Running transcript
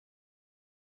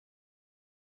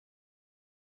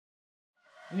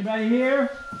Anybody here?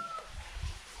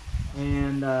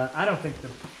 And I don't think the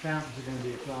fountains are going to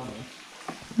be a problem.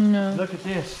 No. Look at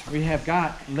this. We have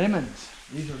got lemons.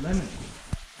 These are lemons.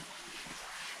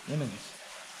 Lemons.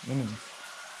 Lemons.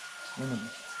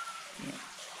 Lemons.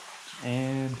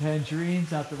 And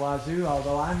tangerines out the wazoo.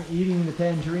 Although I'm eating the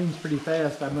tangerines pretty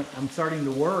fast, I'm starting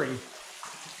to worry.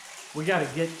 We got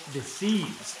to get the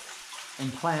seeds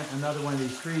and plant another one of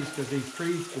these trees because these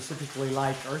trees specifically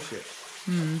like earthships.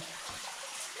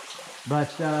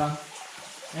 But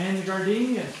and the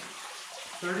gardenias,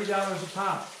 $30 a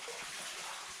pop.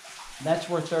 That's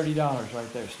worth $30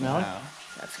 right there. Smell it? Wow.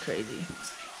 That's crazy.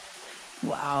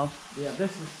 Wow. Yeah,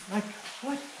 this is like,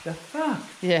 what the fuck?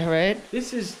 Yeah, right?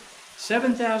 This is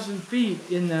 7,000 feet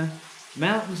in the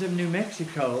mountains of New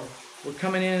Mexico. We're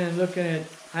coming in and looking at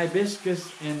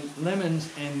hibiscus and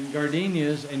lemons and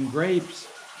gardenias and grapes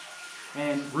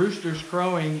and roosters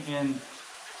crowing and,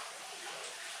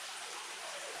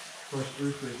 of course,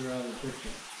 roosters are out of the picture.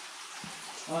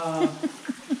 Yeah.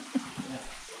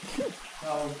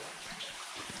 So,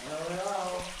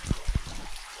 hello.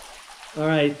 All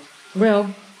right.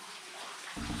 Well,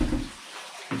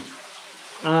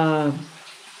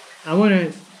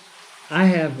 I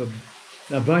have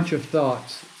a bunch of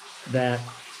thoughts that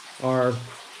are,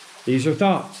 these are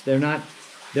thoughts.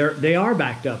 They are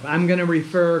backed up. I'm going to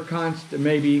refer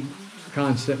maybe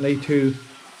constantly to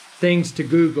things to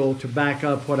Google to back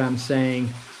up what I'm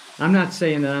saying. I'm not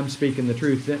saying that I'm speaking the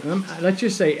truth. Let's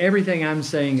just say everything I'm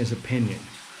saying is opinion.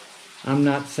 I'm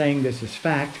not saying this is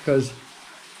fact because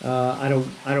I don't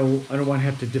want to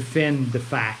have to defend the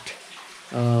fact.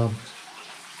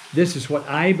 This is what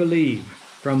I believe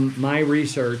from my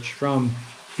research, from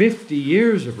 50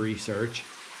 years of research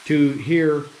to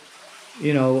here,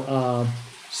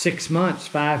 6 months,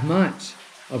 5 months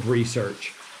of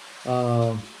research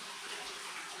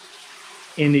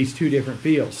in these two different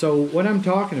fields. So what I'm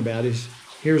talking about is,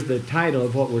 here's the title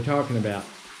of what we're talking about.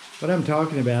 What I'm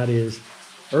talking about is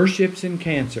earthships and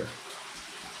cancer,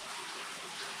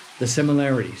 the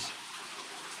similarities.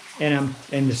 And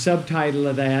the subtitle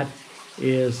of that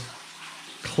is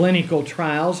clinical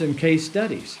trials and case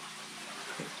studies.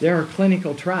 There are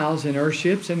clinical trials in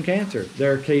earthships and cancer.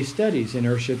 There are case studies in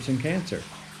earthships and cancer.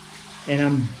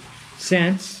 And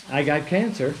since I got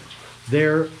cancer,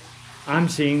 I'm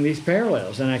seeing these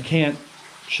parallels, and I can't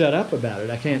shut up about it.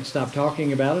 I can't stop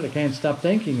talking about it. I can't stop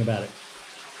thinking about it.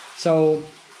 So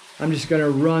I'm just going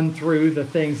to run through the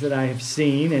things that I have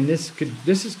seen, and this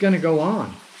is going to go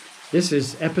on. This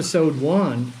is episode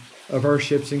 1 of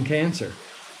Earthships and Cancer,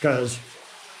 because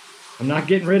I'm not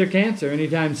getting rid of cancer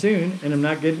anytime soon, and I'm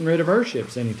not getting rid of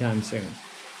earthships anytime soon.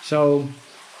 So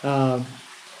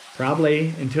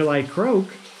probably until I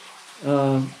croak,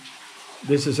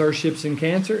 this is Earthships and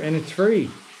Cancer, and it's free.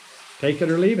 Take it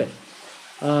or leave it.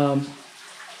 I'm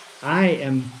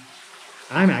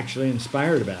actually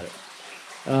inspired about it.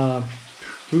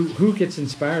 Who gets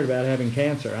inspired about having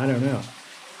cancer? I don't know.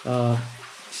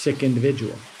 Sick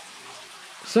individual.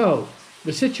 So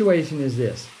the situation is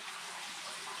this.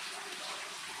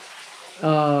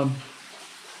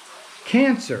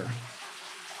 Cancer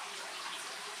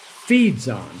feeds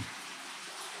on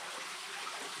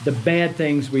the bad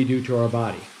things we do to our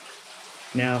body.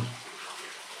 Now,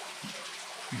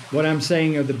 what I'm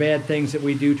saying are the bad things that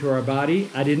we do to our body.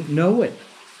 I didn't know it,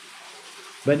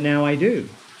 but now I do.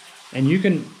 And you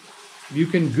can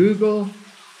Google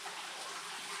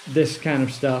this kind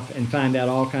of stuff and find out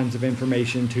all kinds of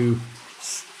information to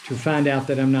find out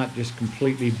that I'm not just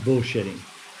completely bullshitting.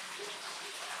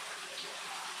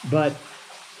 But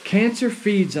cancer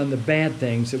feeds on the bad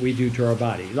things that we do to our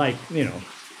body, like,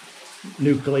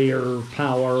 nuclear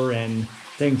power and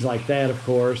things like that, of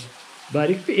course. But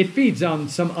it feeds on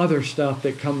some other stuff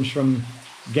that comes from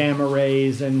gamma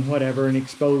rays and whatever, and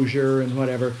exposure and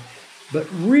whatever. But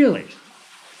really,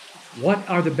 what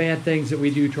are the bad things that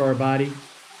we do to our body?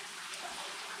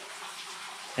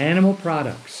 Animal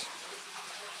products,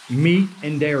 meat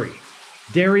and dairy.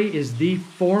 Dairy is the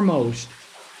foremost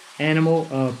animal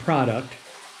product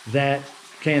that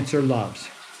cancer loves.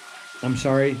 I'm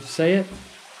sorry to say it,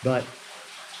 but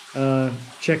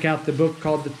check out the book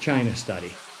called The China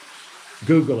Study.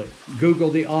 Google it. Google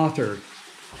the author,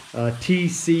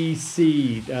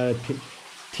 TCC,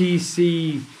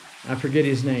 I forget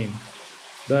his name,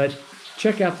 but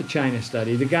check out The China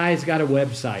Study. The guy's got a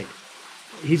website.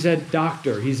 He's a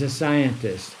doctor. He's a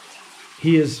scientist.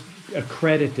 He is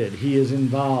accredited. He is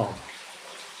involved.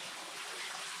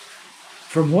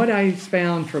 From what I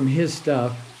found from his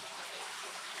stuff,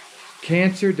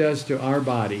 cancer does to our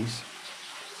bodies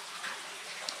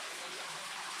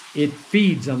it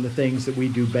feeds on the things that we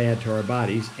do bad to our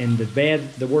bodies. And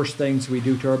the worst things we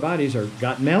do to our bodies are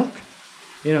got milk,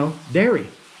 dairy,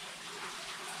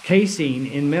 casein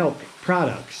in milk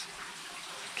products.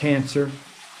 Cancer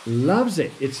loves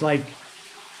it. It's like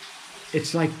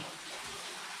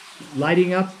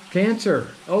lighting up cancer.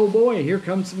 Oh boy, here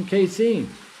comes some casein.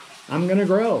 I'm gonna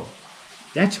grow.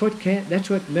 That's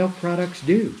what milk products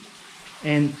do.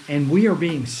 And we are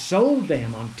being sold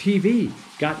them on TV.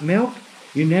 Got milk?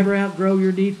 You never outgrow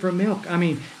your need for milk. I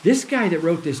mean, this guy that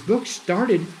wrote this book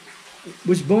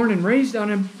was born and raised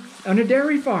on a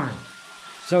dairy farm.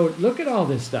 So look at all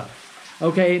this stuff.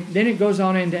 Okay, then it goes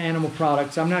on into animal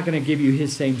products. I'm not going to give you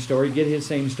his same story. Get his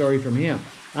same story from him.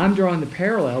 I'm drawing the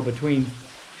parallel between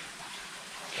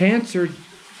cancer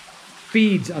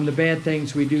feeds on the bad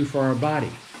things we do for our body.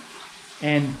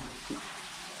 And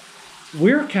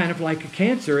we're kind of like a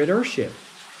cancer at Earthship.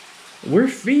 We're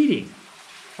feeding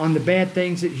on the bad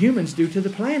things that humans do to the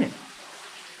planet.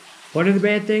 What are the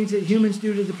bad things that humans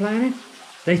do to the planet?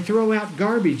 They throw out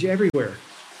garbage everywhere.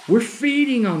 We're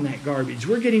feeding on that garbage.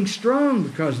 We're getting strong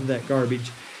because of that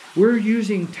garbage. We're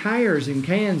using tires and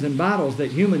cans and bottles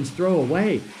that humans throw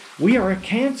away. We are a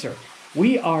cancer.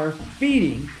 We are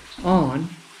feeding on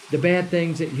the bad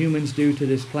things that humans do to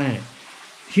this planet.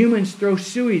 Humans throw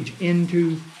sewage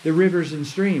into the rivers and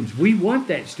streams. We want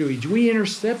that sewage. We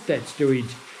intercept that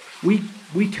sewage.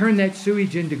 We turn that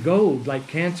sewage into gold, like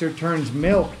cancer turns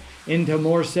milk into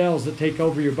more cells that take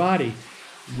over your body.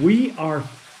 We are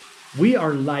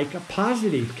like a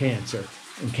positive cancer.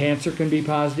 And cancer can be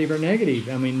positive or negative.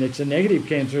 I mean, it's a negative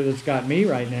cancer that's got me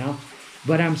right now.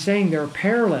 But I'm saying there are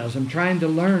parallels. I'm trying to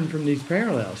learn from these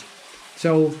parallels.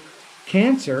 So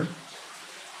cancer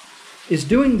is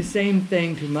doing the same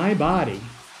thing to my body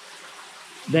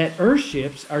that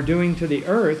Earthships are doing to the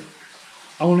Earth,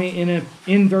 only in an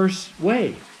inverse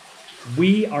way.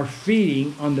 We are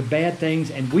feeding on the bad things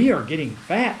and we are getting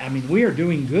fat. I mean, we are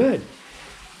doing good.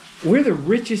 We're the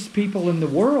richest people in the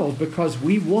world because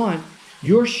we want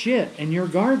your shit and your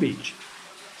garbage.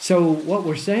 So what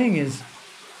we're saying is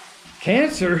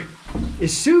cancer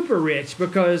is super rich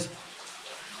because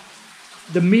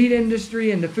the meat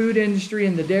industry and the food industry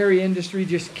and the dairy industry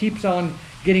just keeps on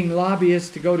getting lobbyists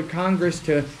to go to Congress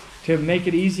to make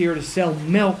it easier to sell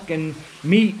milk and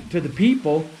meat to the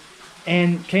people.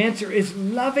 And cancer is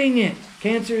loving it.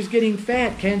 Cancer is getting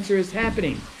fat. Cancer is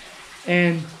happening.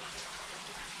 And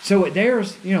so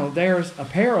there's a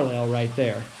parallel right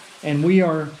there. And we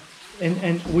are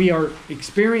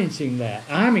experiencing that.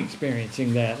 I'm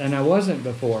experiencing that, and I wasn't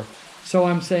before. So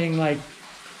I'm saying, like,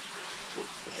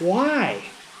 why?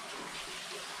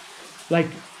 Like,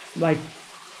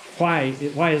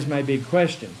 why is my big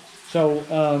question.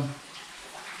 So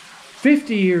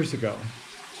 50 years ago,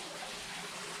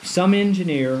 some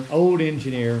engineer, old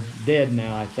engineer, dead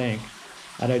now, I think.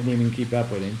 I didn't even keep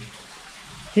up with him.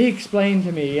 He explained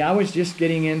to me, I was just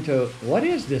getting into, what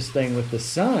is this thing with the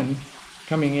sun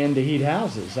coming in to heat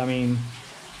houses? I mean,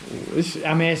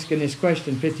 I'm asking this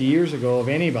question 50 years ago of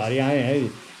anybody.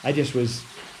 I just was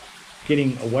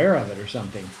getting aware of it or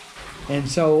something. And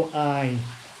so I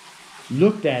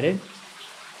looked at it,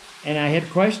 and I had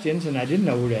questions, and I didn't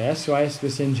know who to ask. So I asked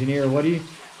this engineer,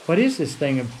 what is this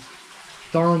thing of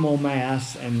thermal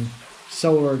mass and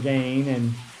solar gain?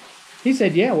 And he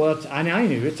said, yeah, well, I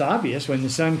knew it's obvious. When the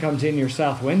sun comes in your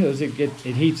south windows, it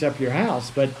heats up your house.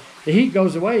 But the heat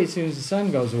goes away as soon as the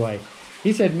sun goes away.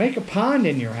 He said, make a pond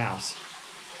in your house,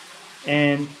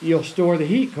 and you'll store the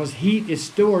heat, because heat is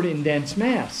stored in dense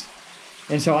mass.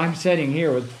 And so I'm sitting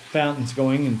here with fountains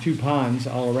going and 2 ponds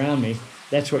all around me.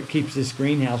 That's what keeps this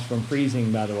greenhouse from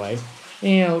freezing, by the way.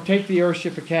 Take the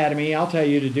Earthship Academy. I'll tell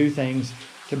you to do things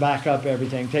to back up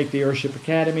everything. Take the Earthship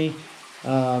Academy,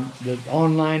 the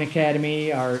online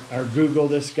academy, or Google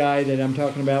this guy that I'm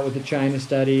talking about with the China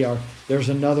study, or there's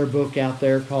another book out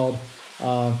there called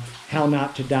How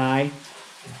Not to Die.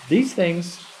 These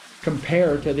things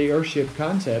compare to the Earthship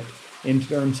concept in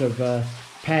terms of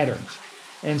patterns.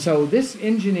 And so this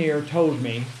engineer told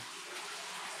me,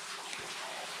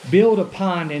 build a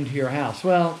pond into your house.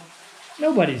 Well,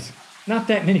 not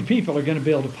that many people are going to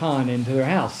build a pond into their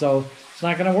house, so it's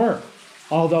not going to work.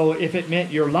 Although if it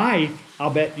meant your life,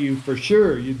 I'll bet you for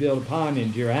sure you'd build a pond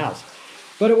into your house.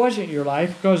 But it wasn't your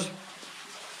life, because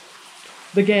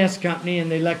the gas company and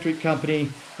the electric company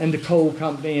and the coal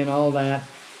company and all that,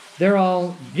 they're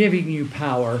all giving you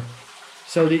power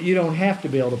so that you don't have to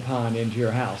build a pond into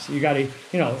your house. You got to,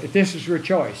 if this is your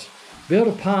choice, build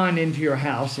a pond into your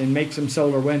house and make some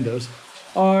solar windows,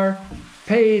 or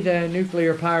pay the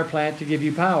nuclear power plant to give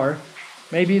you power,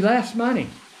 maybe less money.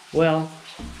 Well,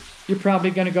 you're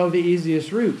probably going to go the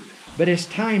easiest route. But as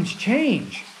times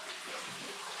change,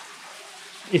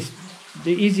 it's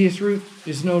the easiest route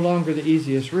is no longer the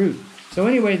easiest route. So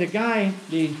anyway,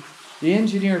 the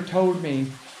engineer told me,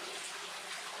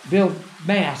 build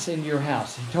mass in your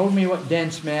house. He told me what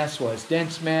dense mass was.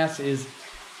 Dense mass is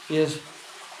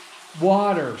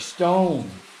water, stone,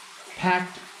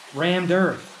 packed, rammed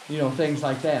earth, things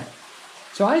like that.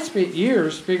 So I spent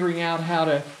years figuring out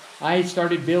I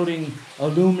started building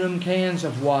aluminum cans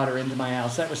of water into my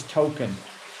house. That was token.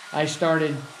 I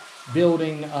started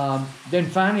building, then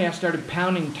finally I started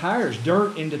pounding tires,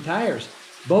 dirt into tires,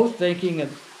 both thinking that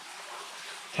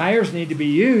tires need to be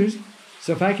used,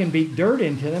 so if I can beat dirt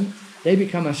into them, they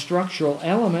become a structural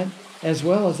element as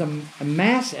well as a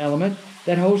mass element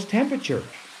that holds temperature.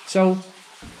 So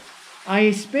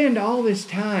I spend all this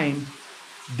time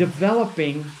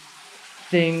developing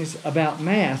things about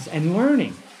mass and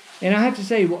learning. And I have to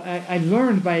say, I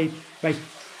learned by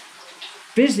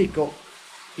physical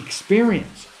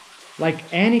experience. Like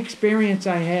an experience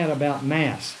I had about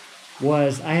mass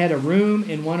was I had a room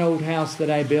in one old house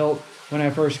that I built when I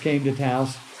first came to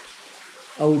Taos.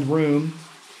 Old room.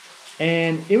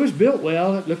 And it was built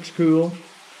well. It looks cool.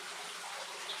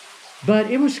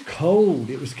 But it was cold.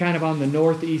 It was kind of on the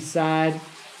northeast side.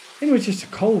 And it was just a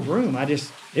cold room.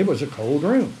 It was a cold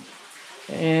room.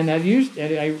 And I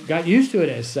got used to it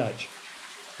as such.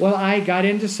 Well, I got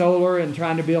into solar and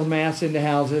trying to build mass into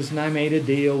houses, and I made a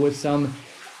deal with some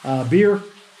beer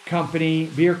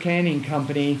canning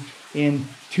company in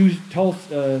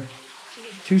Tucson,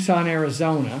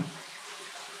 Arizona.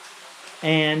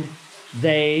 And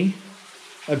they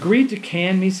agreed to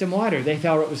can me some water. They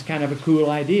thought it was kind of a cool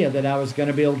idea that I was going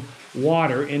to build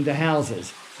water into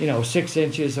houses. 6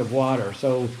 inches of water.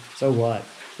 So what?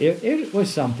 It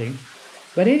was something.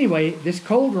 But anyway, this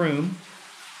cold room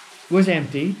was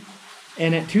empty,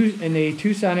 and the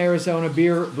Tucson, Arizona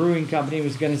Beer Brewing Company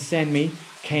was going to send me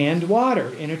canned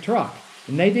water in a truck.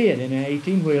 And they did, in an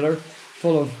 18-wheeler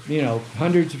full of,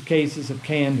 hundreds of cases of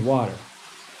canned water.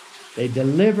 They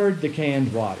delivered the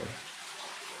canned water.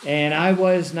 And I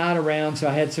was not around, so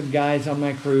I had some guys on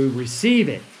my crew receive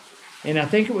it. And I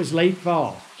think it was late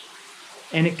fall.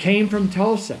 And it came from from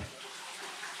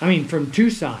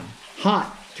Tucson,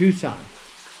 hot Tucson.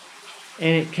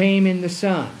 And it came in the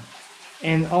sun.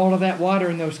 And all of that water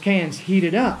in those cans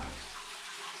heated up.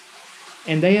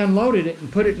 And they unloaded it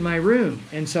and put it in my room.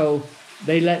 And so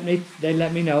they let me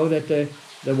know that the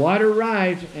water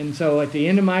arrived. And so at the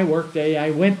end of my workday, I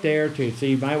went there to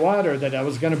see my water that I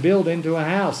was going to build into a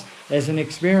house as an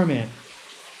experiment.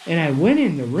 And I went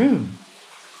in the room.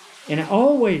 And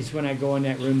always when I go in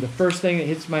that room, the first thing that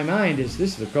hits my mind is,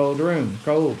 this is a cold room,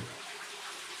 cold.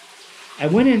 I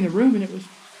went in the room and it was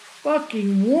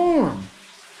fucking warm.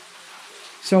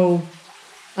 So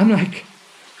I'm like,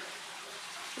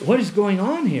 what is going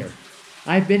on here?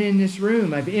 I've been in this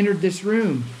room. I've entered this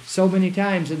room so many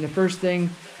times. And the first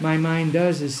thing my mind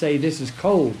does is say, this is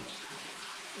cold.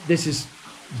 This is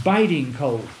biting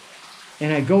cold.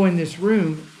 And I go in this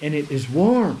room and it is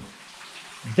warm.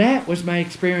 That was my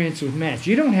experience with mass.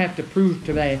 You don't have to prove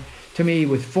to me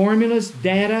with formulas,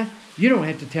 data. You don't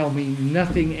have to tell me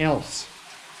nothing else.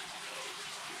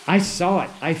 I saw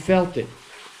it. I felt it.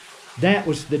 That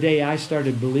was the day I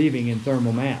started believing in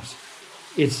thermal mass.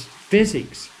 It's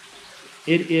physics.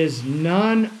 It is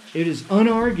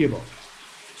unarguable.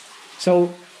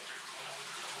 So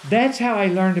that's how I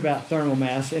learned about thermal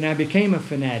mass, and I became a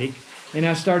fanatic, and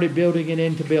I started building it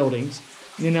into buildings.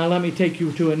 And now let me take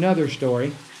you to another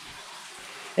story.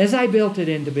 As I built it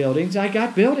into buildings, I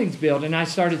got buildings built, and I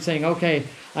started saying, okay,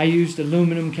 I used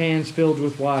aluminum cans filled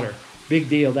with water. Big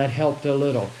deal. That helped a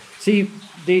little. See,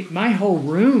 my whole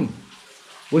room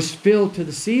was filled to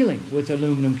the ceiling with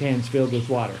aluminum cans filled with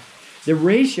water. The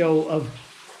ratio of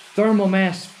thermal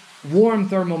mass, warm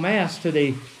thermal mass to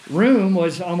the room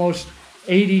was almost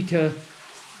 80 to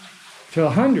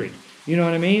 100. You know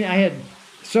what I mean? I had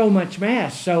so much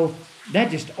mass, so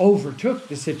that just overtook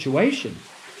the situation.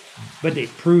 But it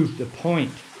proved the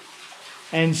point.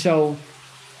 And so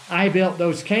I built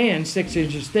those cans 6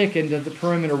 inches thick into the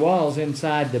perimeter walls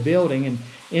inside the building and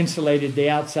insulated the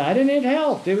outside, and it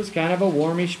helped. It was kind of a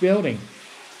warmish building.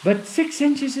 But 6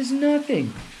 inches is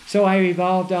nothing. So I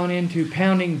evolved on into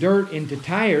pounding dirt into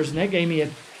tires, and that gave me a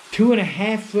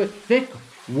 2.5 foot thick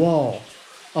wall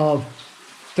of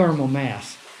thermal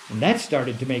mass. And that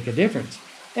started to make a difference.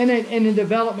 And the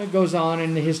development goes on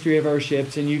in the history of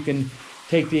airships, and you can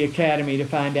take the academy to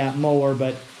find out more,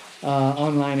 but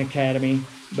online academy,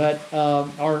 but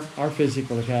our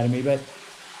physical academy. But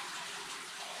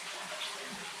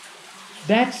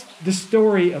that's the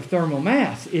story of thermal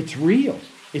mass. It's real.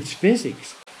 It's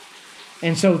physics.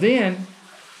 And so then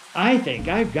I think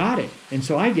I've got it. And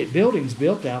so I get buildings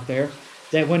built out there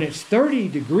that when it's 30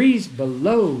 degrees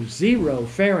below 0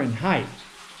 Fahrenheit,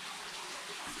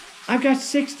 I've got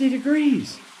 60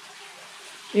 degrees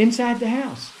inside the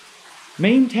house,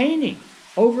 maintaining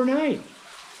overnight.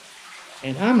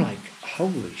 And I'm like,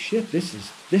 holy shit, this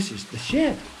is the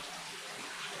shit.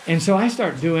 And so I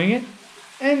start doing it,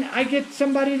 and I get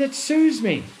somebody that sues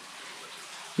me.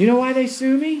 You know why they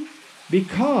sue me?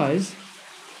 Because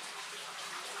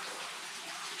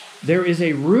there is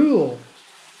a rule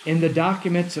in the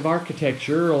documents of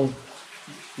architectural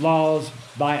laws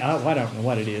by, I don't know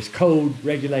what it is, code,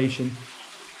 regulation,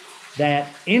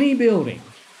 that any building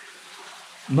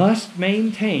must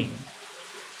maintain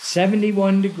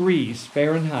 71 degrees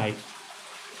Fahrenheit,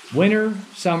 winter,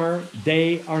 summer,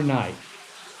 day or night,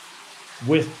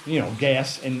 with,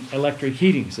 gas and electric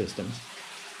heating systems.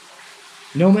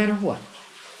 No matter what.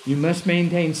 You must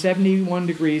maintain 71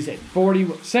 degrees at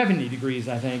 70 degrees,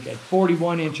 I think, at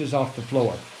 41 inches off the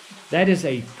floor. That is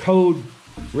a code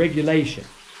regulation.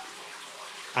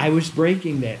 I was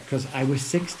breaking that because I was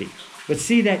 60. But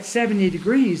see, that 70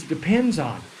 degrees depends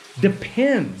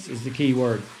is the key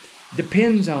word,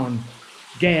 depends on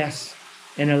gas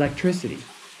and electricity.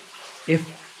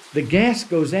 If the gas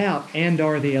goes out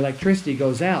or the electricity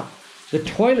goes out, the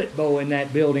toilet bowl in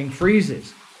that building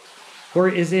freezes.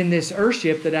 Whereas in this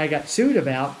Earthship that I got sued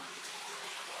about,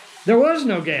 there was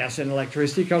no gas and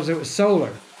electricity because it was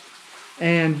solar.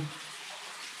 And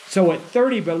so at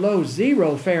 30 below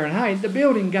 0 Fahrenheit, the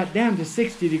building got down to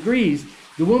 60 degrees.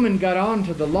 The woman got on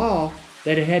to the law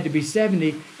that it had to be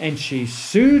 70, and she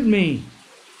sued me.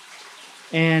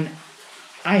 And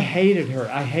I hated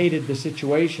her. I hated the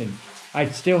situation. I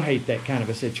still hate that kind of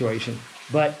a situation.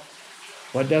 But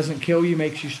what doesn't kill you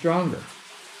makes you stronger.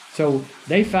 So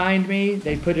they fined me.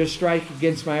 They put a strike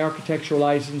against my architectural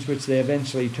license, which they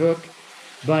eventually took.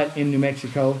 But in New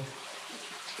Mexico,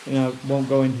 won't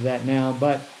go into that now.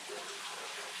 But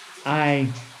I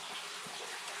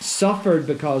suffered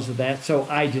because of that, so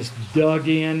I just dug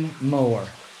in more.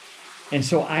 And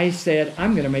so I said,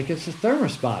 I'm going to make this a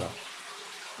thermos bottle.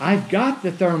 I've got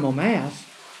the thermal mass,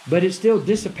 but it still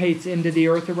dissipates into the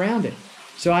earth around it.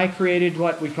 So I created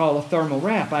what we call a thermal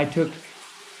wrap. I took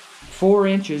 4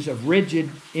 inches of rigid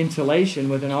insulation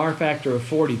with an R factor of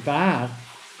 45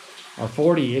 or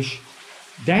 40-ish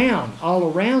down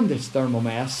all around this thermal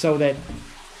mass so that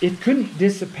it couldn't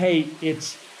dissipate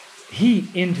its heat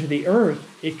into the earth.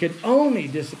 It could only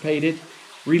dissipate it,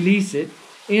 release it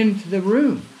into the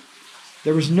room.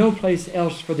 There was no place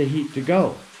else for the heat to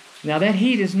go. Now that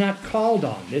heat is not called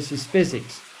on, this is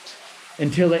physics,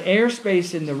 until the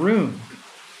airspace in the room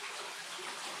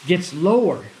gets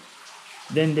lower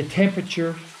than the temperature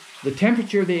of the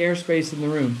airspace in the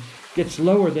room gets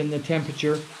lower than the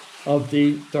temperature of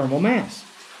the thermal mass.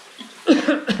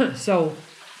 So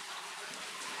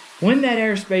when that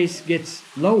airspace gets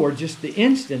lower, just the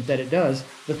instant that it does,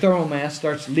 the thermal mass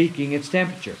starts leaking its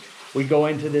temperature. We go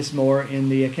into this more in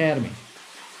the academy.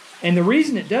 And the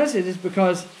reason it does it is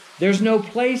because there's no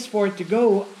place for it to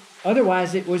go.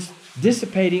 Otherwise, it was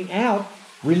dissipating out,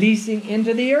 releasing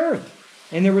into the earth.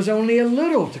 And there was only a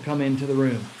little to come into the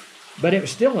room. But it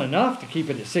was still enough to keep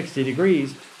it at 60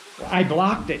 degrees. I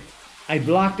blocked it. I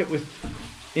blocked it with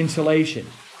insulation.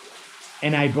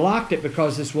 And I blocked it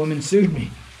because this woman sued me.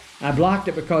 I blocked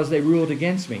it because they ruled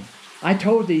against me. I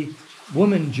told the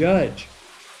woman judge,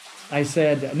 I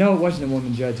said, no, it wasn't a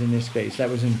woman judge in this case. That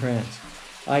was in France.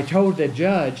 I told the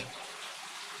judge,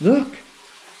 look,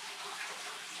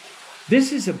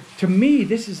 to me,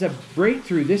 this is a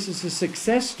breakthrough. This is a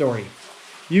success story.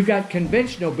 You've got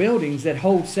conventional buildings that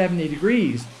hold 70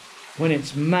 degrees when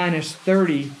it's minus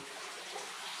 30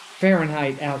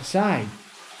 Fahrenheit outside.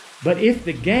 But if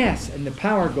the gas and the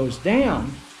power goes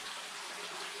down,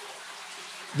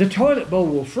 the toilet bowl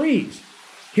will freeze.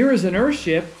 Here is an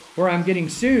Earthship where I'm getting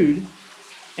sued,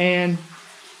 and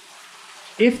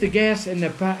if the gas and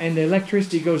the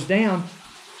electricity goes down,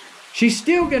 she's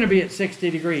still going to be at 60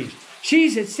 degrees.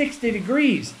 She's at 60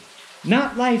 degrees,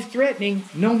 not life-threatening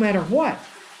no matter what.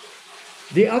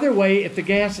 The other way, if the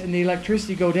gas and the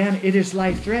electricity go down, it is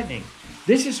life-threatening.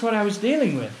 This is what I was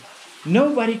dealing with.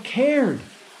 Nobody cared.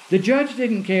 The judge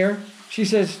didn't care. She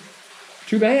says,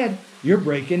 too bad, you're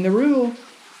breaking the rule.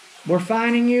 We're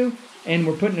fining you, and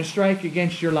we're putting a strike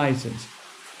against your license.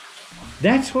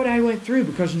 That's what I went through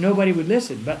because nobody would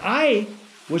listen. But I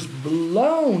was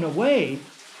blown away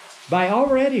by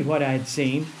already what I had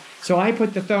seen. So I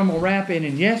put the thermal wrap in,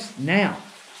 and yes, now,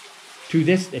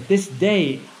 at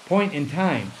this point in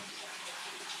time,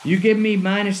 you give me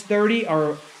minus 30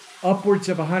 or upwards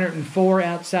of 104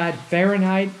 outside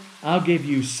Fahrenheit, I'll give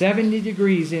you 70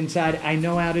 degrees inside. I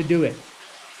know how to do it.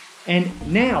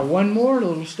 And now, one more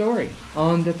little story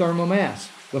on the thermal mass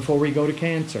before we go to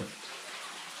cancer.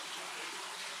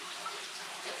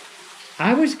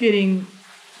 I was getting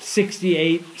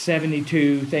 68,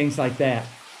 72, things like that.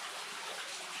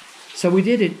 So we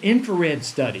did an infrared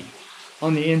study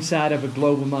on the inside of a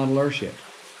global model airship.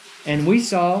 And we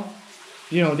saw,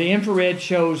 the infrared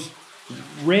shows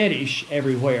reddish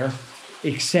everywhere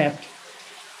except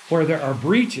where there are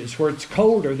breaches, where it's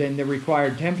colder than the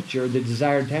required temperature, the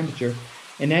desired temperature,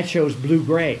 and that shows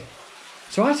blue-gray.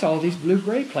 So I saw these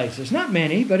blue-gray places, not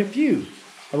many, but a few,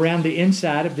 around the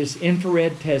inside of this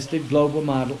infrared-tested global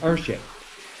model airship.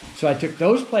 So I took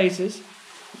those places.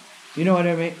 You know what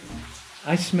I mean?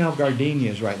 I smell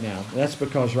gardenias right now. That's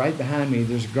because right behind me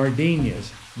there's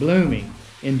gardenias blooming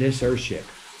in this airship.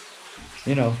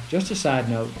 Just a side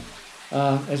note,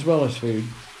 as well as food.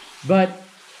 But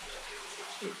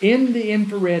in the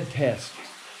infrared test,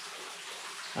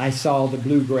 I saw the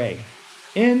blue-gray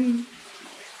in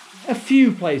a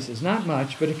few places, not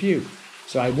much, but a few.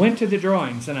 So I went to the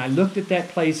drawings and I looked at that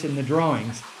place in the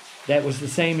drawings that was the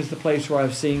same as the place where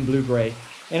I've seen blue-gray.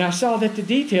 And I saw that the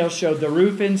details showed the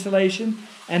roof insulation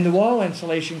and the wall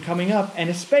insulation coming up and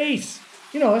a space,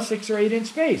 a 6 or 8 inch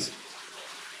space.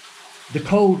 The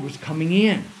code was coming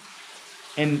in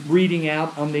and reading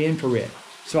out on the infrared.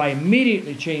 So I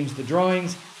immediately changed the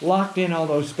drawings, locked in all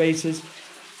those spaces.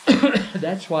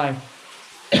 That's why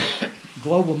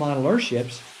global model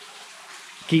airships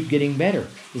keep getting better,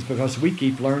 is because we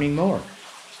keep learning more.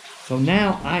 So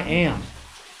now I am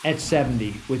at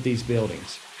 70 with these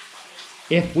buildings.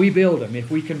 If we build them, if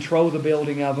we control the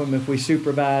building of them, if we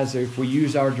supervise, or if we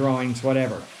use our drawings,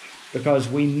 whatever, because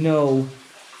we know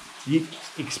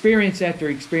experience after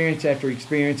experience after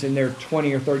experience, and there are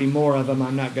 20 or 30 more of them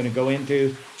I'm not going to go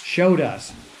into, showed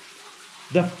us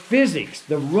the physics,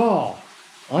 the raw,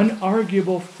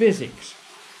 unarguable physics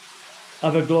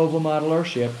of a global model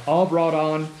airship, all brought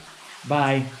on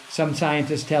by some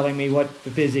scientists telling me what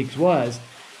the physics was.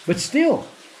 But still,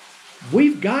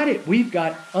 we've got it. We've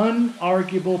got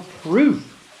unarguable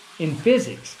proof in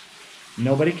physics.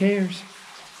 Nobody cares.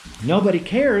 Nobody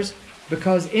cares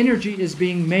because energy is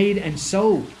being made and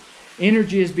sold.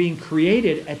 Energy is being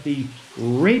created at the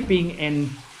raping and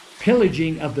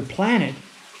pillaging of the planet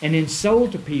and then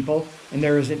sold to people. And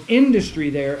there is an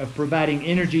industry there of providing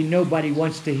energy. Nobody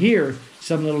wants to hear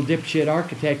some little dipshit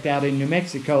architect out in New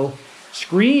Mexico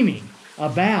screaming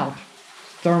about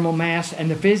thermal mass and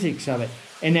the physics of it.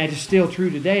 And that is still true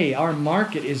today. Our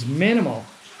market is minimal.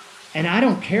 And I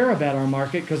don't care about our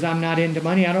market because I'm not into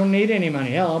money. I don't need any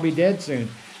money. Hell, I'll be dead soon.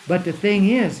 But the thing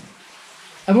is,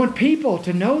 I want people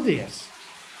to know this.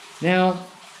 Now,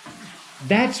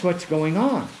 that's what's going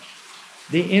on.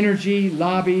 The energy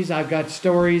lobbies, I've got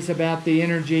stories about the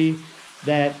energy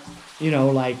that,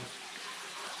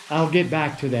 I'll get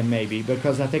back to them maybe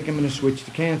because I think I'm going to switch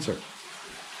to cancer.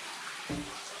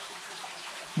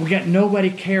 We got nobody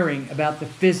caring about the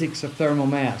physics of thermal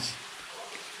mass.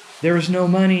 There is no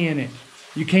money in it.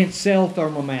 You can't sell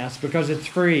thermal mass because it's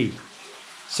free.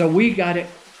 So we got it.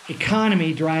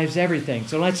 Economy drives everything.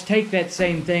 So let's take that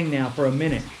same thing now for a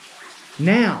minute.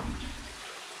 Now,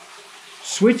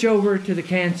 switch over to the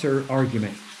cancer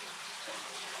argument.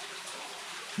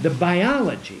 The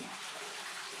biology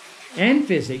and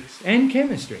physics and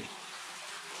chemistry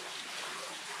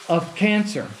of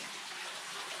cancer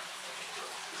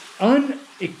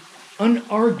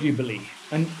unarguably,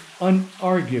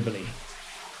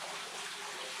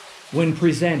 when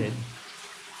presented,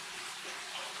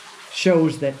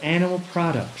 shows that animal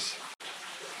products,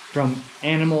 from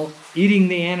eating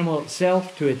the animal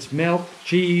itself to its milk,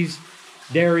 cheese,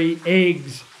 dairy,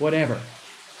 eggs, whatever,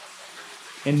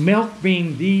 and milk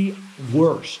being the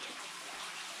worst,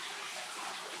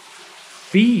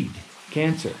 feed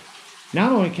cancer.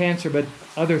 Not only cancer, but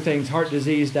other things, heart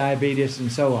disease, diabetes,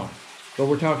 and so on. But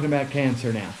we're talking about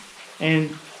cancer now.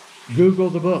 And Google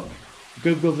the book.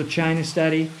 Google the China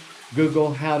study.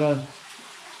 Google how to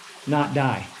not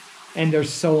die. And there's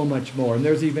so much more. And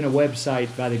there's even a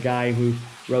website by the guy who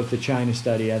wrote the China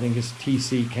study. I think it's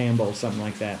T.C. Campbell, something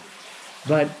like that.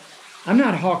 But I'm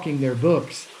not hawking their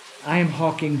books. I am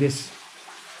hawking this.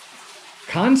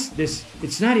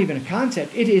 It's not even a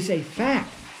concept. It is a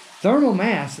fact. Thermal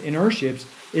mass in airships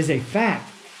is a fact.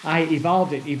 I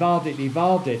evolved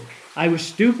it. I was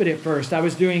stupid at first. I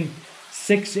was doing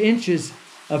 6 inches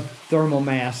of thermal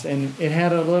mass, and it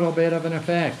had a little bit of an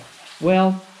effect.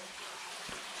 Well,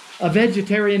 a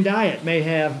vegetarian diet may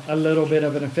have a little bit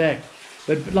of an effect,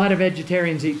 but a lot of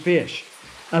vegetarians eat fish.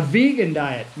 A vegan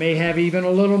diet may have even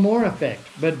a little more effect,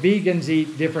 but vegans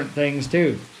eat different things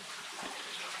too.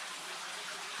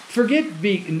 Forget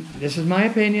vegan. This is my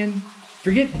opinion.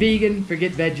 Forget vegan,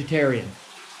 forget vegetarian.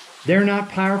 They're not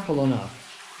powerful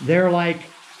enough. They're like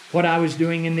what I was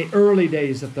doing in the early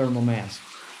days of thermal mass.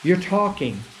 You're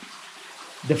talking,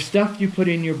 the stuff you put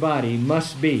in your body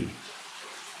must be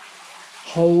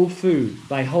whole food.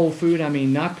 By whole food, I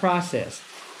mean not processed.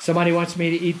 Somebody wants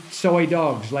me to eat soy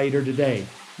dogs later today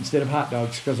instead of hot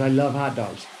dogs because I love hot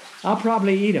dogs. I'll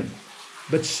probably eat them.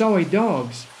 But soy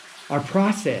dogs are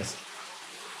processed.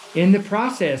 In the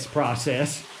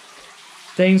process,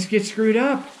 things get screwed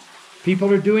up. People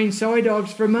are doing soy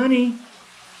dogs for money.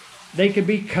 They could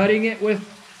be cutting it with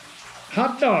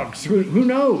hot dogs. Who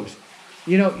knows?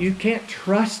 You know, you can't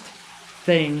trust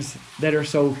things that are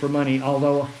sold for money,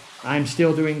 although I'm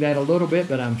still doing that a little bit,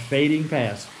 but I'm fading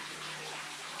past.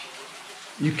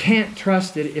 You can't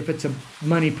trust it if it's a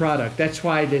money product. That's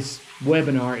why this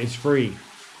webinar is free.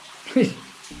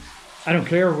 I don't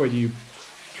care whether you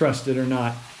trust it or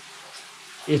not.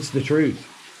 It's the truth.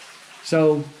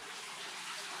 So,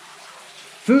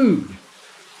 food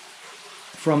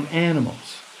from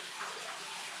animals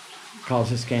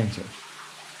causes cancer.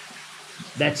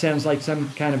 That sounds like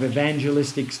some kind of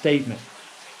evangelistic statement.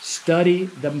 Study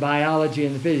the biology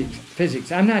and the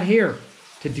physics. I'm not here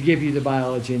to give you the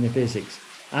biology and the physics.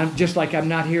 I'm just like I'm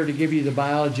not here to give you the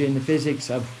biology and the physics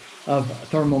of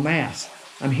thermal mass.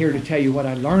 I'm here to tell you what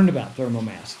I learned about thermal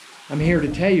mass. I'm here to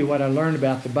tell you what I learned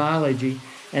about the biology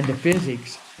and the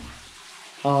physics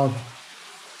of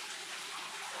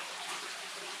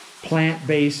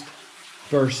plant-based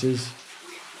versus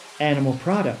animal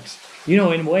products. You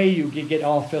know, in a way, you could get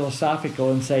all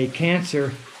philosophical and say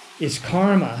cancer is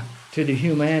karma to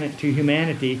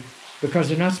humanity because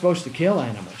they're not supposed to kill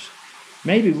animals.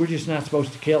 Maybe we're just not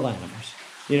supposed to kill animals.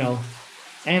 You know,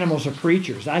 animals are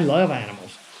creatures. I love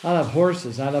animals. I love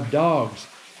horses. I love dogs.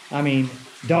 I mean,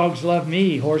 dogs love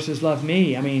me. Horses love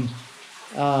me. I mean,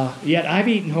 yet I've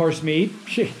eaten horse meat.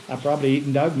 I've probably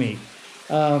eaten dog meat.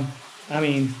 I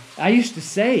mean, I used to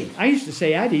say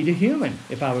I'd eat a human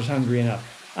if I was hungry enough.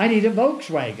 I'd eat a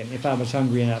Volkswagen if I was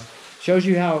hungry enough. Shows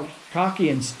you how cocky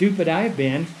and stupid I've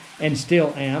been and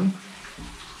still am.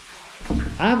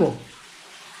 I will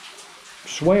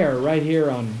swear right here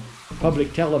on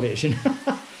public television,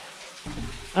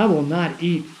 I will not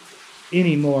eat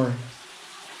any more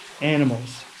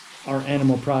animals or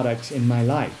animal products in my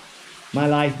life. My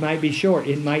life might be short.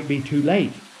 It might be too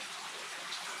late.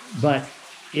 But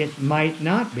it might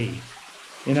not be.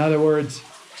 In other words,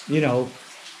 you know,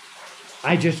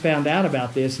 I just found out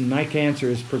about this and my cancer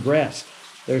has progressed.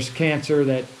 There's cancer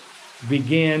that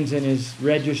begins and is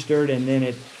registered and then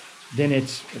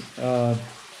it's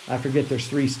I forget, there's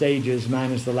 3 stages.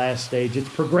 Mine is the last stage. It's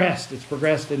progressed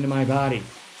into my body.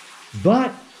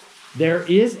 But there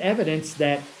is evidence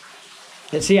that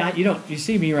see, you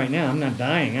see me right now. I'm not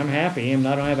dying. I'm happy. I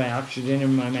don't have oxygen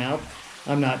in my mouth.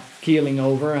 I'm not keeling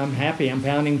over. I'm happy. I'm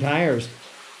pounding tires.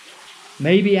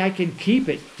 Maybe I can keep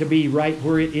it to be right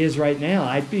where it is right now.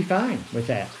 I'd be fine with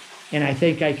that. And I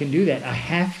think I can do that. I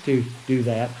have to do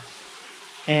that.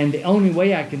 And the only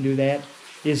way I can do that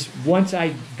is once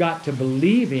I got to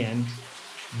believe in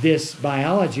this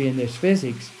biology and this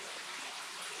physics,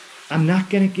 I'm not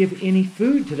going to give any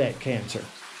food to that cancer.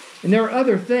 And there are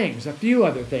other things, a few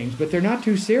other things, but they're not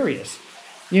too serious.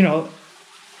 You know,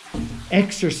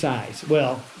 exercise.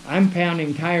 Well, I'm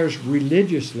pounding tires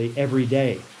religiously every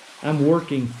day. I'm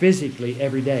working physically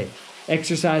every day.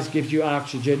 Exercise gives you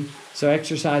oxygen, so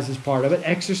exercise is part of it.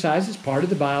 Exercise is part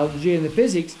of the biology and the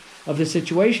physics of the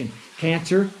situation.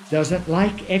 Cancer doesn't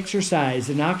like exercise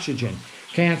and oxygen.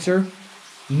 Cancer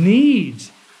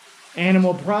needs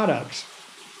animal products.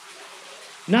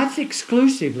 Not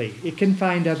exclusively. It can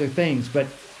find other things, but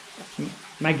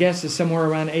my guess is somewhere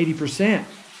around 80%.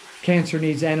 Cancer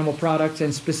needs animal products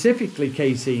and specifically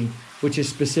casein, which is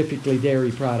specifically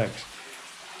dairy products.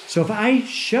 So if I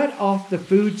shut off the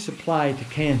food supply to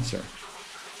cancer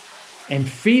and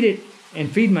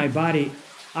feed my body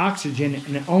oxygen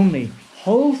and only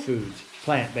whole foods,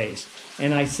 plant-based,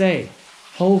 and I say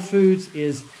whole foods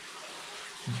is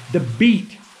the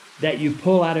beet that you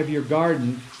pull out of your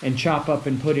garden and chop up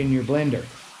and put in your blender.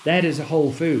 That is a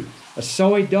whole food. A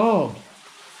soy dog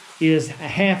is a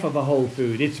half of a whole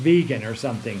food. It's vegan or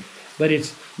something, but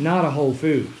it's not a whole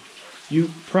food.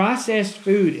 Processed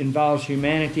food involves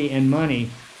humanity and money.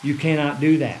 You cannot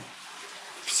do that.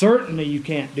 Certainly you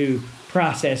can't do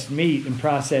processed meat and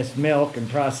processed milk and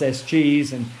processed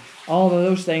cheese, and all of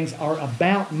those things are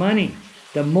about money.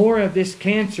 The more of this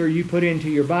cancer you put into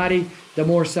your body, the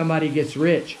more somebody gets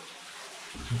rich.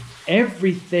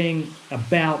 Everything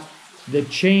about the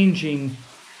changing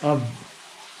of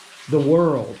the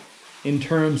world in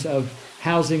terms of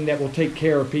housing that will take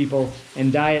care of people,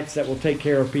 and diets that will take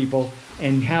care of people,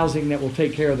 and housing that will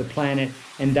take care of the planet,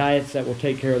 and diets that will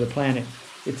take care of the planet.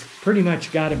 It's pretty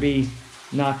much got to be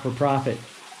not for profit.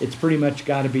 It's pretty much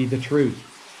got to be the truth.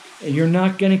 And you're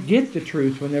not going to get the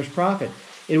truth when there's profit.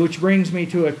 Which brings me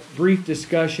to a brief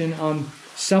discussion on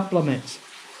supplements.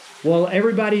 Well,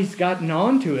 everybody's gotten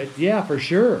onto it, yeah, for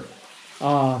sure.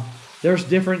 There's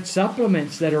different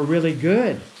supplements that are really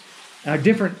good.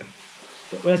 Different,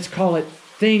 let's call it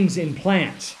things in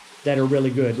plants that are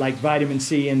really good, like vitamin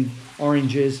C in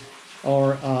oranges,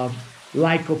 or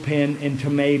lycopene in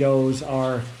tomatoes,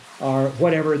 or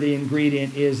whatever the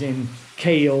ingredient is in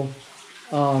kale.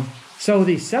 So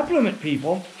the supplement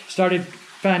people started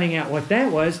finding out what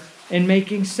that was and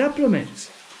making supplements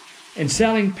and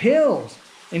selling pills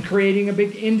and creating a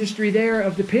big industry there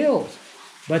of the pills.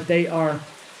 But they are,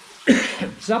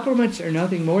 supplements are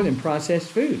nothing more than processed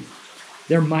food.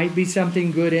 There might be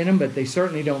something good in them, but they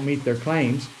certainly don't meet their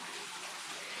claims.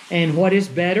 And what is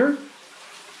better?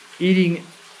 Eating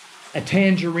a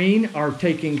tangerine or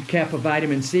taking a cap of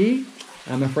vitamin C?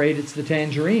 I'm afraid it's the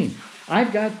tangerine.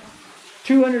 I've got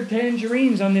 200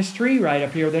 tangerines on this tree right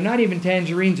up here. They're not even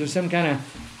tangerines. They're some kind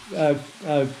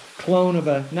of clone of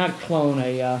a, not a clone,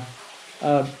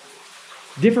 a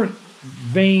different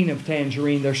vein of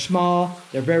tangerine. They're small.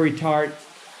 They're very tart.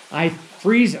 I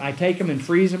take them and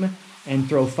freeze them and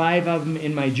throw 5 of them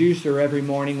in my juicer every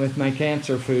morning with my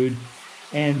cancer food.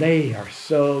 And they are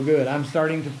so good. I'm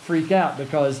starting to freak out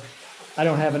because I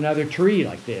don't have another tree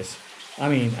like this. I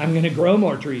mean, I'm going to grow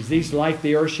more trees. These like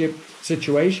the Earthship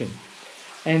situation.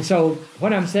 And so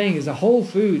what I'm saying is a whole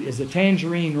food is a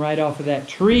tangerine right off of that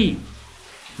tree,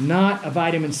 not a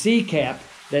vitamin C cap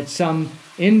that some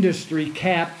industry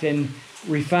capped and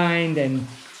refined and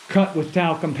cut with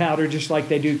talcum powder just like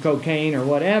they do cocaine or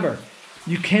whatever.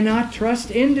 You cannot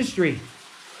trust industry.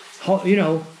 You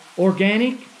know,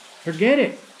 organic, forget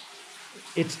it.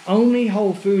 It's only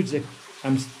whole foods.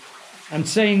 I'm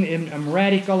saying I'm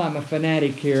radical, I'm a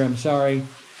fanatic here, I'm sorry.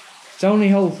 It's only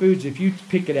whole foods if you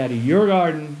pick it out of your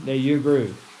garden that you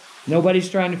grew.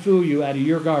 Nobody's trying to fool you out of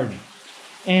your garden.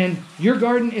 And your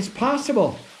garden is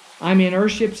possible. I'm in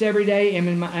Earthships every day. I'm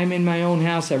in my own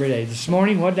house every day. This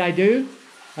morning, what did I do?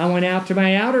 I went out to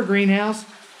my outer greenhouse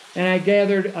and I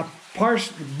gathered a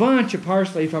bunch of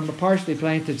parsley from a parsley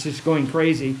plant that's just going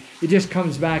crazy. It just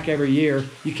comes back every year.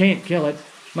 You can't kill it.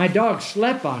 My dog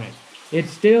slept on it. It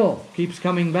still keeps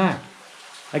coming back.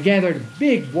 I gathered a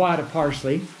big wad of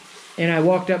parsley, and I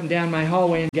walked up and down my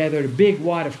hallway and gathered a big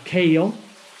wad of kale,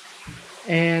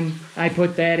 and I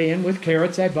put that in with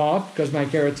carrots I bought because my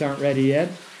carrots aren't ready yet,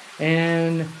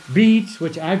 and beets,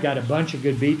 which I've got a bunch of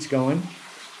good beets going,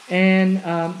 and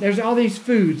there's all these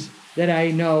foods that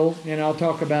I know, and I'll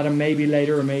talk about them maybe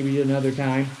later or maybe another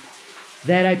time,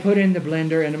 that I put in the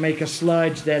blender and make a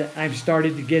sludge that I've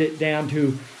started to get it down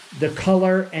to the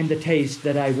color and the taste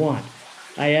that I want.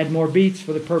 I add more beets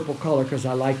for the purple color because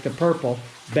I like the purple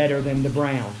better than the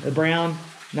brown. The brown,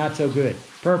 not so good.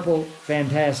 Purple,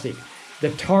 fantastic.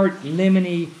 The tart,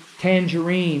 lemony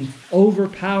tangerine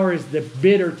overpowers the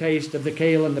bitter taste of the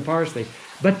kale and the parsley.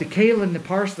 But the kale and the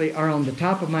parsley are on the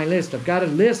top of my list. I've got a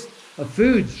list of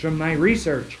foods from my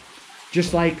research.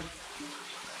 Just like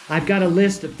I've got a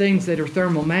list of things that are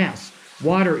thermal mass.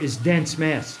 Water is dense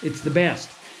mass. It's the best.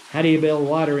 How do you build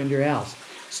water into your house?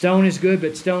 Stone is good,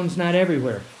 but stone's not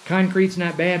everywhere. Concrete's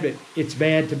not bad, but it's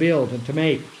bad to build and to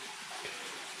make.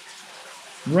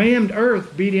 Rammed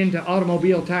earth beat into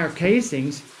automobile tire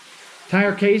casings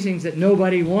that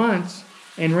nobody wants,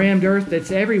 and rammed earth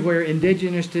that's everywhere,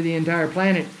 indigenous to the entire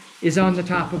planet, is on the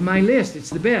top of my list. It's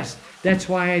the best. That's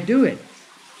why I do it.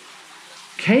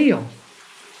 Kale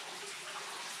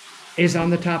is on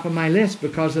the top of my list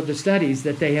because of the studies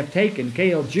that they have taken.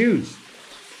 Kale juice.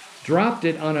 Dropped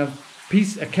it on a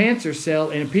cancer cell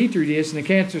in a petri dish, and the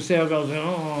cancer cell goes,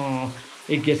 oh,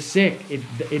 it gets sick.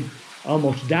 It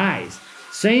almost dies.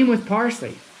 Same with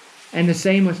parsley, and the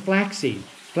same with flaxseed.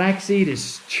 Flaxseed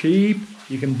is cheap.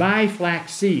 You can buy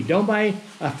flaxseed. Don't buy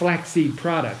a flaxseed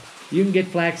product. You can get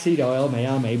flaxseed oil.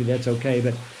 Maybe that's okay,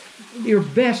 but you're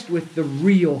best with the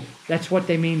real. That's what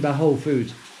they mean by whole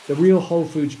foods. The real whole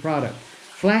foods product.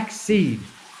 Flaxseed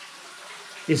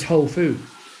is whole food.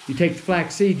 You take the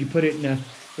flaxseed, you put it in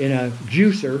a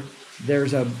juicer.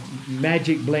 There's a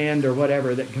magic blend or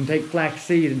whatever that can take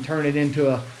flaxseed and turn it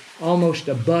into almost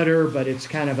a butter, but it's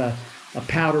kind of a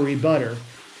powdery butter.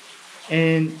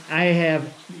 And I've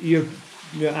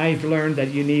learned that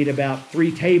you need about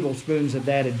 3 tablespoons of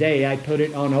that a day. I put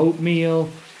it on oatmeal.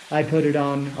 I put it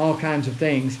on all kinds of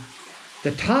things.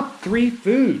 The top 3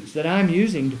 foods that I'm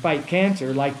using to fight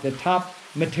cancer, like the top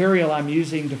material I'm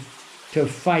using to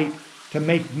fight, to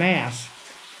make mass,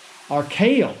 are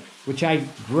kale, which I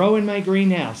grow in my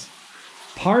greenhouse,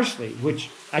 parsley, which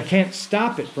I can't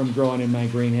stop it from growing in my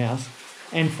greenhouse,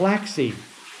 and flaxseed.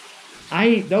 I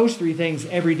eat those three things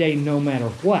every day no matter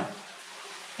what.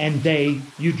 And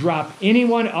you drop any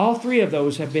one, all three of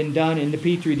those have been done in the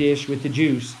Petri dish with the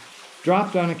juice,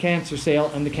 dropped on a cancer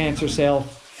cell, and the cancer cell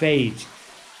fades.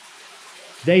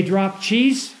 They drop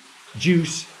cheese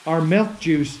juice or milk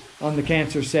juice on the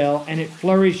cancer cell, and it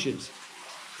flourishes.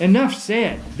 Enough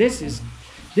said.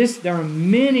 There are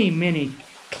many, many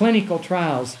clinical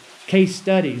trials, case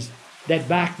studies that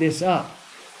back this up.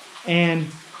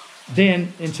 And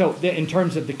so in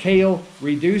terms of the kale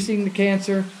reducing the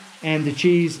cancer and the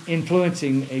cheese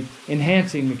enhancing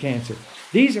the cancer,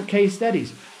 these are case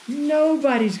studies.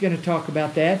 Nobody's going to talk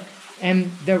about that.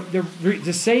 And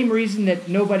the same reason that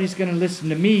nobody's going to listen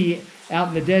to me out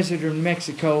in the desert of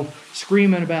Mexico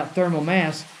screaming about thermal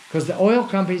mass, because the oil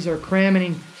companies are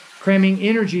cramming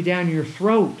energy down your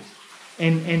throat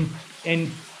and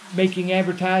making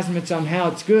advertisements on how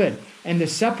it's good. And the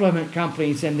supplement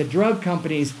companies and the drug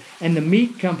companies and the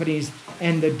meat companies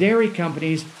and the dairy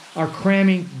companies are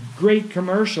cramming great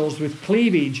commercials with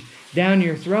cleavage down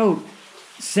your throat,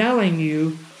 selling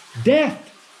you death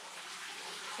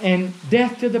and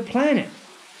death to the planet.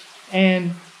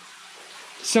 And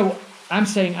so I'm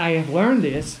saying I have learned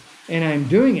this and I'm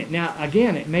doing it. Now,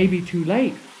 again, it may be too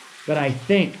late, but I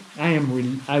think I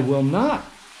will not.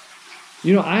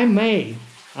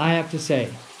 I have to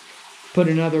say, put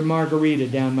another margarita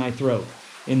down my throat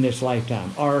in this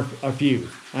lifetime, or a few.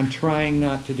 I'm trying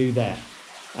not to do that.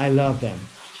 I love them.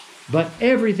 But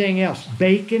everything else,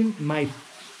 bacon, my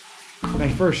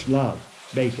first love,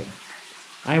 bacon.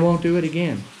 I won't do it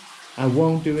again. I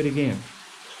won't do it again.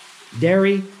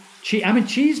 Dairy, cheese. I'm a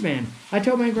cheese man. I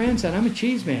told my grandson, I'm a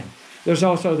cheese man. There's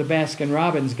also the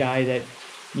Baskin-Robbins guy that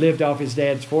lived off his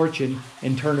dad's fortune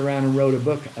and turned around and wrote a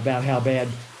book about how bad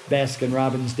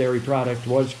Baskin-Robbins dairy product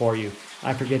was for you.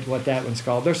 I forget what that one's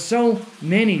called. There's so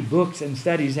many books and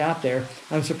studies out there.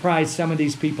 I'm surprised some of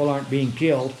these people aren't being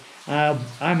killed.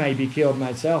 I may be killed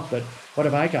myself, but what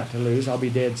have I got to lose? I'll be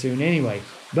dead soon anyway.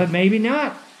 But maybe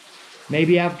not.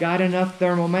 Maybe I've got enough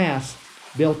thermal mass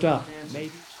built up.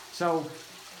 Maybe. So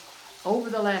over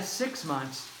the last 6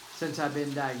 months since I've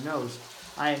been diagnosed,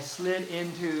 I slid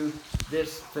into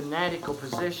this fanatical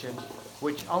position,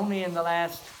 which only in the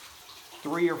last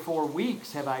 3 or 4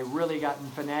 weeks have I really gotten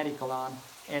fanatical on,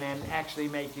 and am actually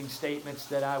making statements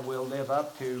that I will live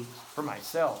up to for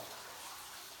myself,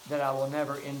 that I will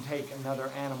never intake another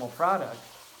animal product,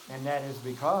 and that is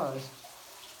because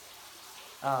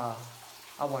I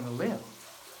want to live.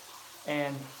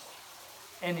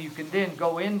 And you can then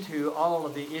go into all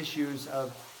of the issues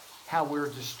of how we're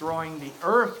destroying the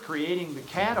earth, creating the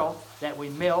cattle that we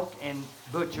milk and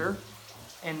butcher,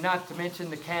 and not to mention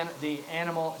the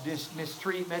animal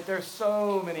mistreatment. There's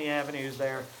so many avenues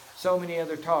there, so many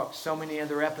other talks, so many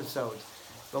other episodes.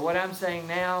 But what I'm saying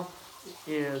now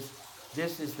is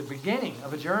this is the beginning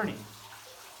of a journey.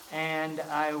 And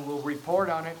I will report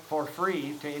on it for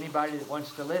free to anybody that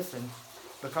wants to listen,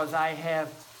 because I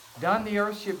have done the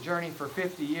Earthship journey for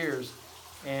 50 years,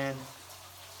 and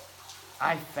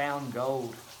I found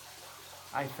gold.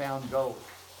 I found gold.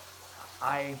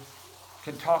 I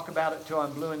can talk about it till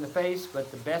I'm blue in the face,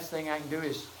 but the best thing I can do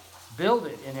is build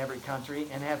it in every country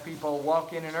and have people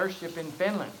walk in an Earthship in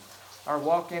Finland or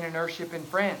walk in an Earthship in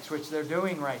France, which they're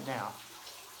doing right now.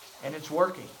 And it's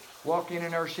working. Walk in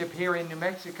an Earthship here in New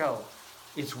Mexico.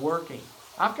 It's working.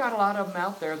 I've got a lot of them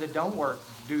out there that don't work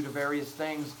due to various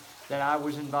things that I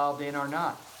was involved in or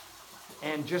not.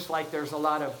 And just like there's a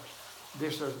lot of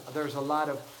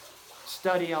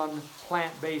study on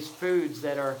plant-based foods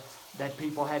that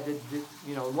people had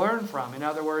to learn from. In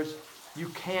other words, you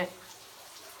can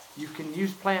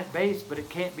use plant-based, but it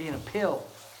can't be in a pill.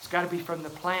 It's got to be from the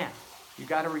plant. You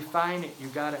got to refine it. You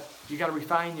got to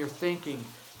refine your thinking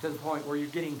to the point where you're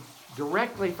getting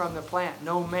directly from the plant.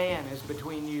 No man is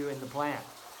between you and the plant.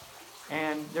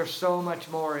 And there's so much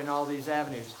more in all these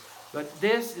avenues. But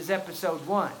this is episode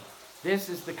 1. This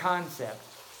is the concept.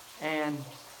 And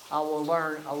I will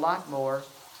learn a lot more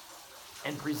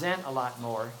and present a lot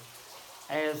more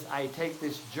as I take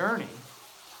this journey.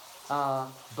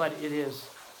 But it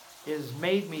has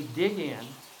made me dig in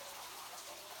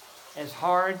as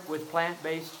hard with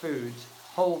plant-based foods,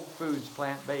 whole foods,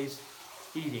 plant-based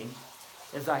eating,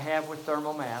 as I have with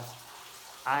thermal mass.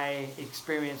 I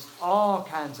experienced all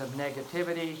kinds of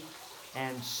negativity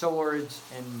and swords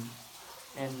and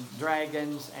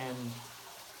dragons and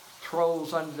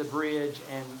trolls under the bridge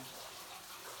and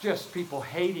just people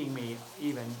hating me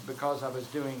even because I was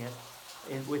doing it.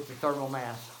 with the thermal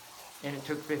mass, and it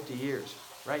took 50 years.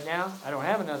 Right now, I don't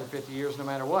have another 50 years no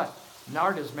matter what.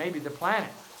 Narda's maybe the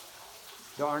planet.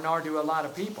 Nor do a lot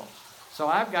of people. So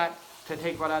I've got to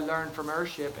take what I learned from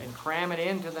Earthship and cram it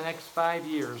into the next 5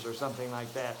 years or something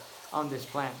like that on this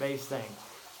plant-based thing.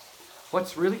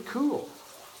 What's really cool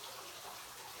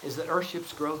is that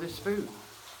Earthships grow this food.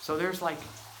 So there's like,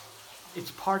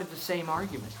 it's part of the same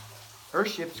argument.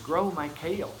 Earthships grow my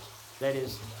kale that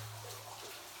is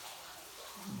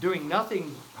doing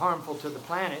nothing harmful to the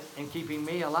planet and keeping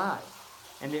me alive.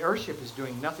 And the Earthship is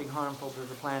doing nothing harmful to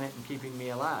the planet and keeping me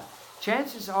alive.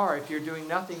 Chances are, if you're doing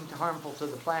nothing harmful to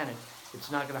the planet,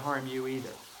 it's not going to harm you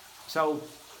either. So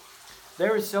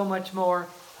there is so much more.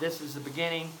 This is the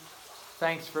beginning.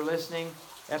 Thanks for listening.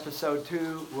 Episode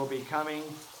 2 will be coming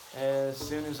as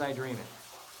soon as I dream it.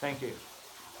 Thank you.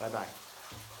 Bye-bye.